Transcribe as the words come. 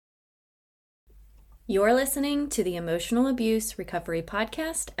You're listening to the Emotional Abuse Recovery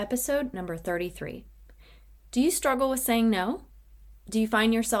Podcast, episode number 33. Do you struggle with saying no? Do you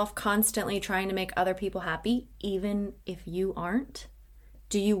find yourself constantly trying to make other people happy, even if you aren't?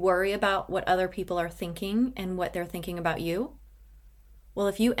 Do you worry about what other people are thinking and what they're thinking about you? Well,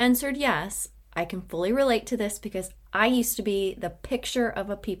 if you answered yes, I can fully relate to this because I used to be the picture of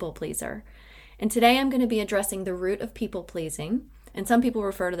a people pleaser. And today I'm going to be addressing the root of people pleasing, and some people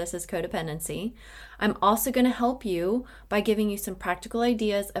refer to this as codependency. I'm also going to help you by giving you some practical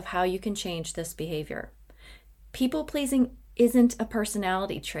ideas of how you can change this behavior. People pleasing isn't a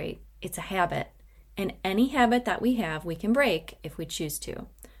personality trait, it's a habit. And any habit that we have, we can break if we choose to.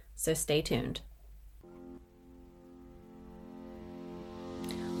 So stay tuned.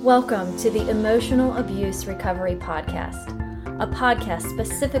 Welcome to the Emotional Abuse Recovery Podcast, a podcast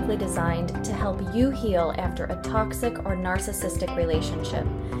specifically designed to help you heal after a toxic or narcissistic relationship.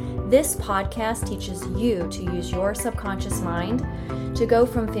 This podcast teaches you to use your subconscious mind to go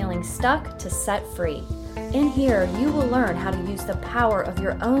from feeling stuck to set free. In here, you will learn how to use the power of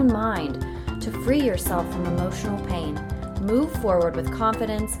your own mind to free yourself from emotional pain, move forward with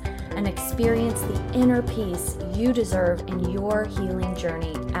confidence, and experience the inner peace you deserve in your healing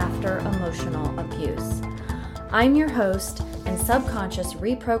journey after emotional abuse. I'm your host and subconscious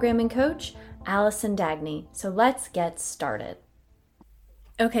reprogramming coach, Allison Dagny. So let's get started.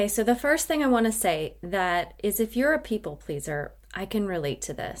 Okay, so the first thing I want to say that is if you're a people pleaser, I can relate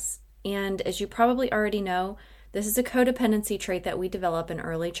to this. And as you probably already know, this is a codependency trait that we develop in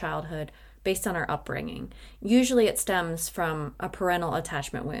early childhood based on our upbringing. Usually it stems from a parental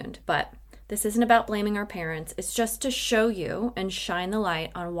attachment wound, but this isn't about blaming our parents. It's just to show you and shine the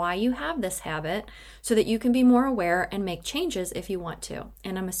light on why you have this habit so that you can be more aware and make changes if you want to.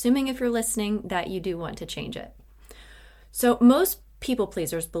 And I'm assuming if you're listening that you do want to change it. So most people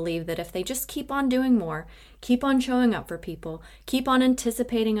pleasers believe that if they just keep on doing more, keep on showing up for people, keep on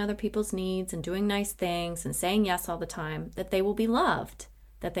anticipating other people's needs and doing nice things and saying yes all the time, that they will be loved,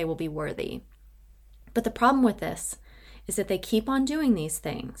 that they will be worthy. But the problem with this is that they keep on doing these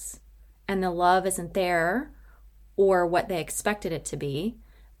things and the love isn't there or what they expected it to be.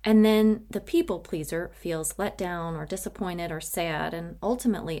 And then the people pleaser feels let down or disappointed or sad and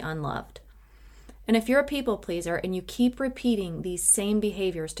ultimately unloved. And if you're a people pleaser and you keep repeating these same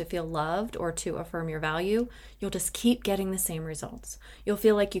behaviors to feel loved or to affirm your value, you'll just keep getting the same results. You'll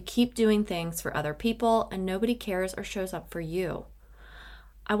feel like you keep doing things for other people and nobody cares or shows up for you.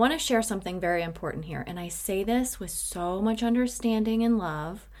 I want to share something very important here, and I say this with so much understanding and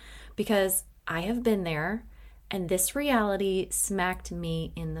love because I have been there and this reality smacked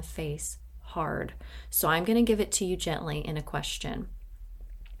me in the face hard. So I'm going to give it to you gently in a question.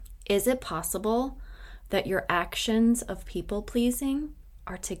 Is it possible that your actions of people pleasing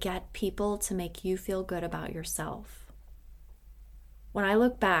are to get people to make you feel good about yourself? When I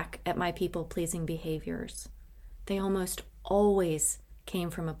look back at my people pleasing behaviors, they almost always came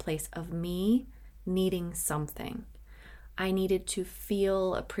from a place of me needing something. I needed to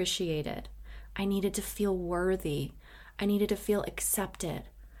feel appreciated. I needed to feel worthy. I needed to feel accepted.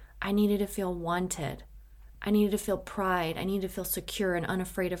 I needed to feel wanted. I needed to feel pride. I needed to feel secure and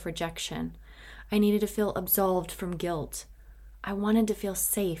unafraid of rejection. I needed to feel absolved from guilt. I wanted to feel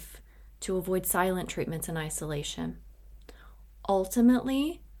safe to avoid silent treatments and isolation.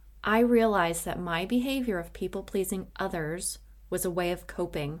 Ultimately, I realized that my behavior of people-pleasing others was a way of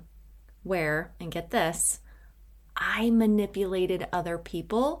coping where, and get this, I manipulated other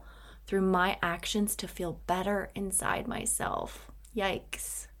people through my actions to feel better inside myself.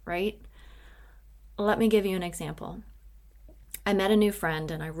 Yikes, right? Let me give you an example. I met a new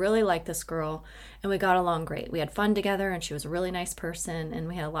friend and I really liked this girl and we got along great. We had fun together and she was a really nice person and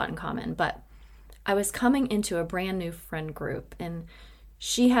we had a lot in common. But I was coming into a brand new friend group and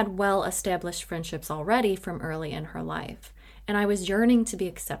she had well-established friendships already from early in her life. And I was yearning to be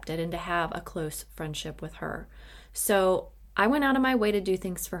accepted and to have a close friendship with her. So I went out of my way to do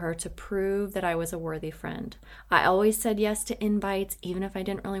things for her to prove that I was a worthy friend. I always said yes to invites, even if I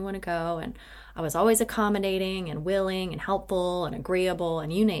didn't really want to go. And I was always accommodating and willing and helpful and agreeable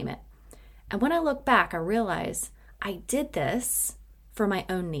and you name it. And when I look back, I realize I did this for my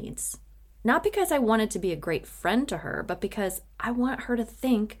own needs. Not because I wanted to be a great friend to her, but because I want her to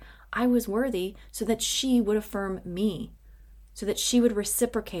think I was worthy so that she would affirm me, so that she would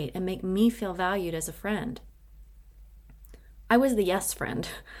reciprocate and make me feel valued as a friend. I was the yes friend.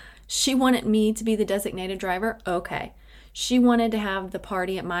 She wanted me to be the designated driver? Okay. She wanted to have the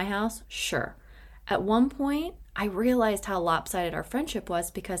party at my house? Sure. At one point, I realized how lopsided our friendship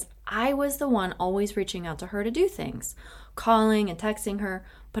was because I was the one always reaching out to her to do things, calling and texting her,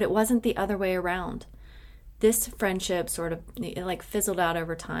 but it wasn't the other way around. this friendship sort of like fizzled out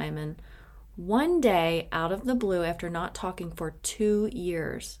over time. And one day, out of the blue, after not talking for 2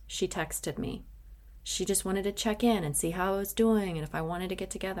 years, she texted me. She just wanted to check in and see how I was doing and if I wanted to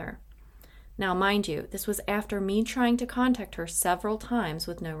get together. Now, mind you, this was after me trying to contact her several times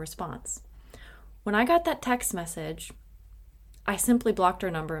with no response. When I got that text message, I simply blocked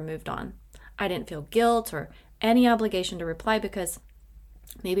her number and moved on. I didn't feel guilt or any obligation to reply because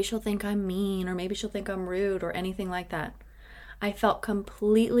maybe she'll think I'm mean or maybe she'll think I'm rude or anything like that. I felt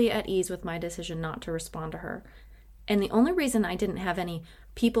completely at ease with my decision not to respond to her. And the only reason I didn't have any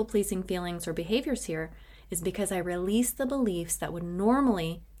people-pleasing feelings or behaviors here is because I released the beliefs that would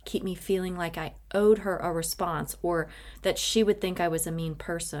normally keep me feeling like I owed her a response, or that she would think I was a mean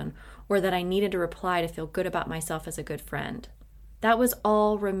person, or that I needed to reply to feel good about myself as a good friend. That was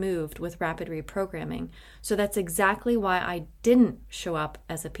all removed with rapid reprogramming. So that's exactly why I didn't show up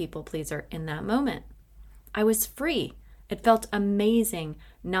as a people pleaser in that moment. I was free. It felt amazing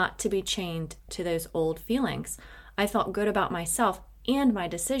not to be chained to those old feelings. I felt good about myself and my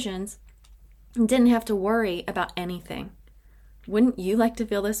decisions and didn't have to worry about anything. Wouldn't you like to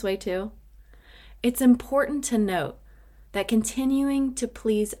feel this way too? It's important to note that continuing to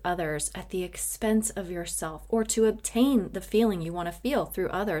please others at the expense of yourself, or to obtain the feeling you want to feel through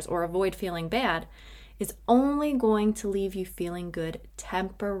others or avoid feeling bad, is only going to leave you feeling good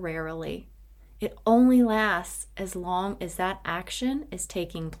temporarily. It only lasts as long as that action is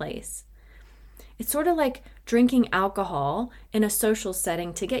taking place. It's sort of like drinking alcohol in a social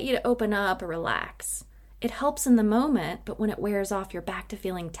setting to get you to open up or relax. It helps in the moment, but when it wears off, you're back to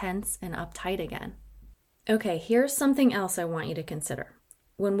feeling tense and uptight again. Okay, here's something else I want you to consider.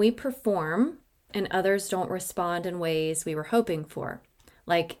 When we perform and others don't respond in ways we were hoping for,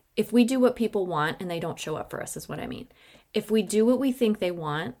 like if we do what people want and they don't show up for us is what I mean. If we do what we think they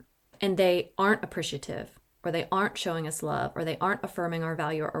want and they aren't appreciative, or they aren't showing us love, or they aren't affirming our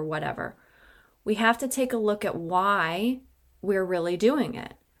value or whatever, we have to take a look at why we're really doing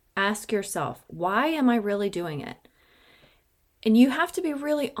it. Ask yourself, why am I really doing it? And you have to be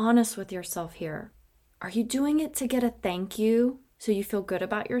really honest with yourself here. Are you doing it to get a thank you so you feel good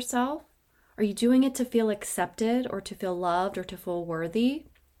about yourself? Are you doing it to feel accepted or to feel loved or to feel worthy?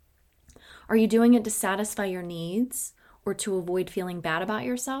 Are you doing it to satisfy your needs or to avoid feeling bad about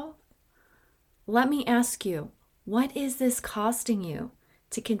yourself? Let me ask you, what is this costing you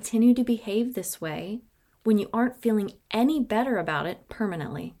to continue to behave this way when you aren't feeling any better about it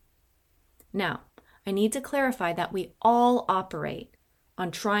permanently? Now, I need to clarify that we all operate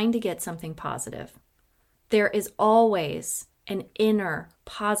on trying to get something positive. There is always an inner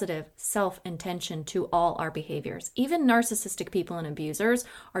positive self-intention to all our behaviors. Even narcissistic people and abusers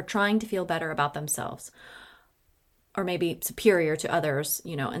are trying to feel better about themselves, or maybe superior to others,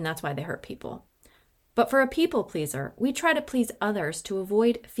 and that's why they hurt people. But for a people pleaser, we try to please others to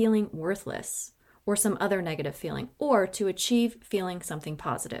avoid feeling worthless or some other negative feeling, or to achieve feeling something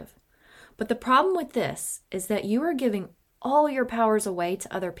positive. But the problem with this is that you are giving all your powers away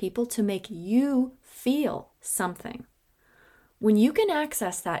to other people to make you feel something. When you can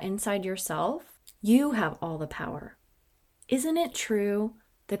access that inside yourself, you have all the power. Isn't it true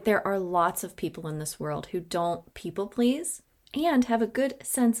that there are lots of people in this world who don't people please and have a good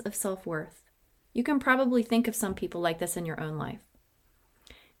sense of self-worth? You can probably think of some people like this in your own life.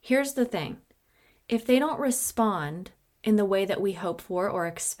 Here's the thing. If they don't respond in the way that we hope for or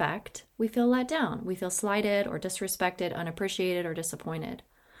expect, we feel let down. We feel slighted or disrespected, unappreciated, or disappointed.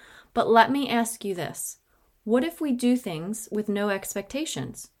 But let me ask you this. What if we do things with no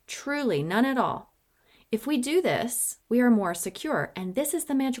expectations? Truly, none at all. If we do this, we are more secure. And this is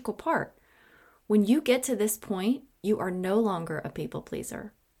the magical part. When you get to this point, you are no longer a people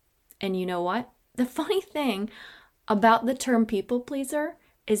pleaser. And you know what? The funny thing about the term people pleaser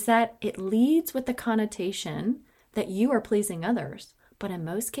is that it leads with the connotation that you are pleasing others. But in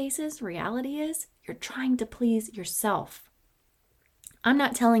most cases, reality is you're trying to please yourself. I'm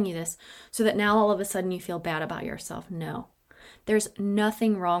not telling you this so that now all of a sudden you feel bad about yourself. No, there's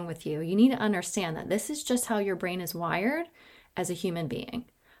nothing wrong with you. You need to understand that this is just how your brain is wired as a human being,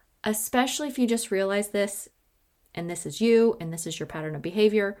 especially if you just realize this, and this is you, and this is your pattern of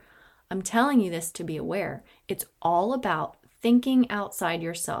behavior. I'm telling you this to be aware. It's all about thinking outside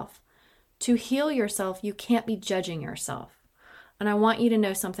yourself. To heal yourself, you can't be judging yourself. And I want you to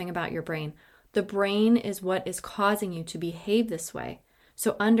know something about your brain. The brain is what is causing you to behave this way.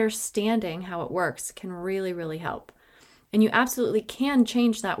 So understanding how it works can really, really help. And you absolutely can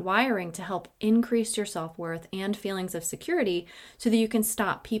change that wiring to help increase your self-worth and feelings of security so that you can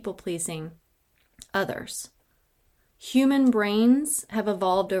stop people-pleasing others. Human brains have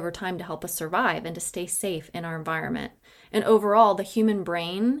evolved over time to help us survive and to stay safe in our environment. And overall, the human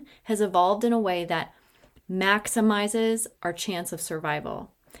brain has evolved in a way that maximizes our chance of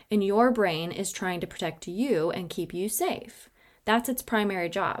survival. And your brain is trying to protect you and keep you safe. That's its primary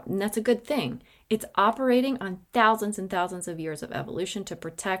job, and that's a good thing. It's operating on thousands and thousands of years of evolution to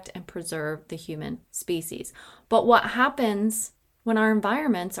protect and preserve the human species. But what happens when our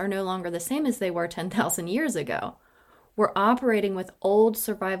environments are no longer the same as they were 10,000 years ago? We're operating with old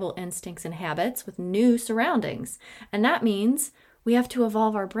survival instincts and habits with new surroundings. And that means we have to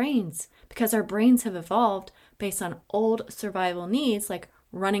evolve our brains because our brains have evolved based on old survival needs like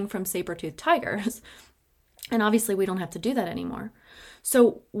running from saber-toothed tigers. And obviously we don't have to do that anymore.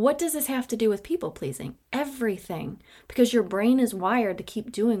 So what does this have to do with people pleasing? Everything. Because your brain is wired to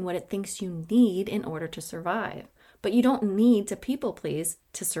keep doing what it thinks you need in order to survive. But you don't need to people please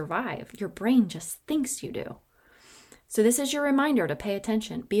to survive. Your brain just thinks you do. So this is your reminder to pay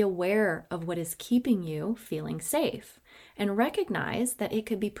attention. Be aware of what is keeping you feeling safe and recognize that it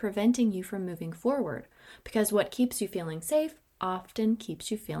could be preventing you from moving forward because what keeps you feeling safe often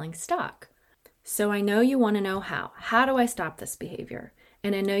keeps you feeling stuck. So I know you want to know how. How do I stop this behavior?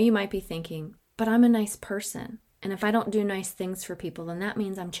 And I know you might be thinking, but I'm a nice person. And if I don't do nice things for people, then that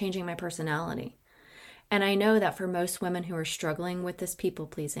means I'm changing my personality. And I know that for most women who are struggling with this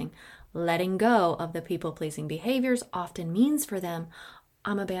people-pleasing, letting go of the people-pleasing behaviors often means for them,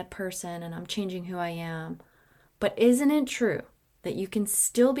 I'm a bad person and I'm changing who I am. But isn't it true that you can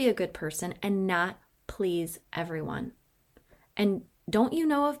still be a good person and not please everyone? And don't you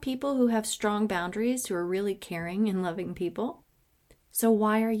know of people who have strong boundaries, who are really caring and loving people? So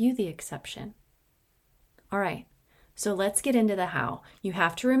why are you the exception? All right, so let's get into the how. You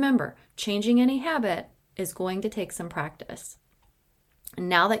have to remember, changing any habit is going to take some practice. And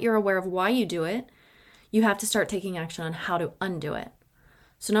now that you're aware of why you do it, you have to start taking action on how to undo it.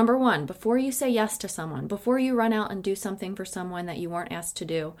 So number one, before you say yes to someone, before you run out and do something for someone that you weren't asked to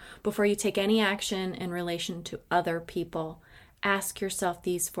do, before you take any action in relation to other people, ask yourself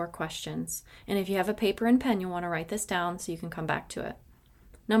these 4 questions. And if you have a paper and pen, you'll want to write this down so you can come back to it.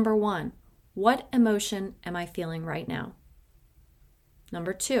 Number 1, what emotion am I feeling right now?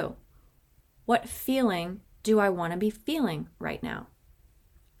 Number 2, what feeling do I want to be feeling right now?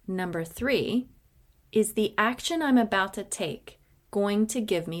 Number 3, is the action I'm about to take going to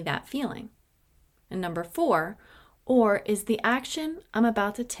give me that feeling? And number 4, or is the action I'm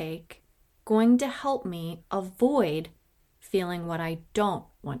about to take going to help me avoid feeling what I don't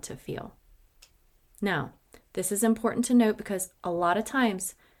want to feel? Now, this is important to note because a lot of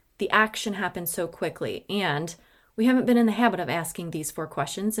times the action happens so quickly and we haven't been in the habit of asking these 4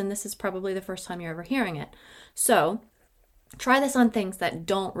 questions, and this is probably the first time you're ever hearing it. So try this on things that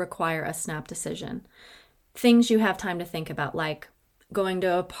don't require a snap decision. Things you have time to think about, like going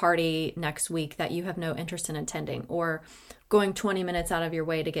to a party next week that you have no interest in attending, or going 20 minutes out of your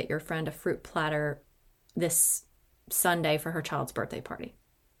way to get your friend a fruit platter this Sunday for her child's birthday party,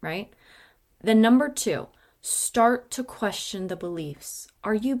 right? Then number 2, start to question the beliefs.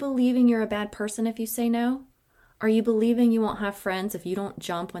 Are you believing you're a bad person if you say no? Are you believing you won't have friends if you don't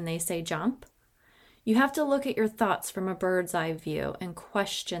jump when they say jump? You have to look at your thoughts from a bird's eye view and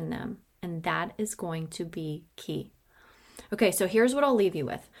question them, and that is going to be key. Okay, so here's what I'll leave you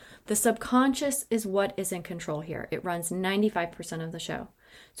with. The subconscious is what is in control here. It runs 95% of the show.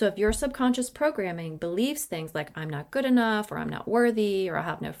 So if your subconscious programming believes things like I'm not good enough, or I'm not worthy, or I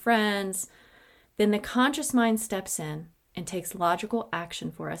have no friends, then the conscious mind steps in and takes logical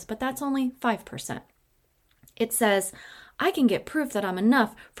action for us, but that's only 5%. It says, I can get proof that I'm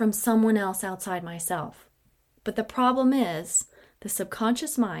enough from someone else outside myself. But the problem is, the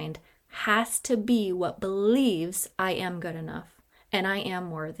subconscious mind has to be what believes I am good enough and I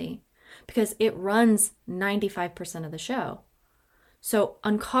am worthy, because it runs 95% of the show. So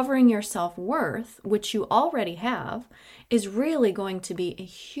uncovering your self-worth, which you already have, is really going to be a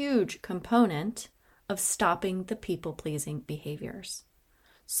huge component of stopping the people-pleasing behaviors.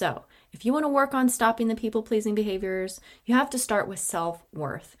 So if you want to work on stopping the people-pleasing behaviors, you have to start with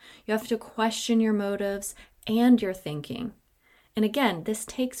self-worth. You have to question your motives and your thinking. And again, this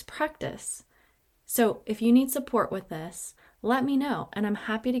takes practice. So if you need support with this, let me know, and I'm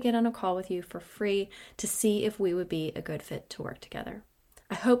happy to get on a call with you for free to see if we would be a good fit to work together.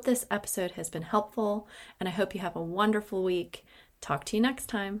 I hope this episode has been helpful, and I hope you have a wonderful week. Talk to you next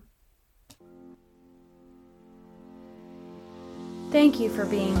time. Thank you for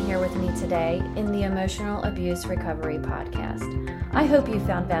being here with me today in the Emotional Abuse Recovery Podcast. I hope you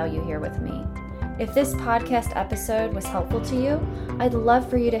found value here with me. If this podcast episode was helpful to you, I'd love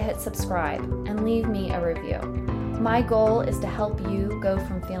for you to hit subscribe and leave me a review. My goal is to help you go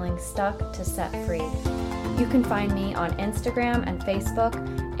from feeling stuck to set free. You can find me on Instagram and Facebook,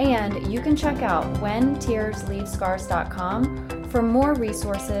 and you can check out whentearsleavescars.com for more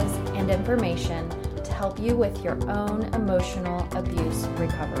resources and information to help you with your own emotional abuse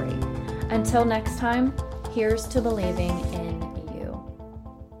recovery. Until next time, here's to believing in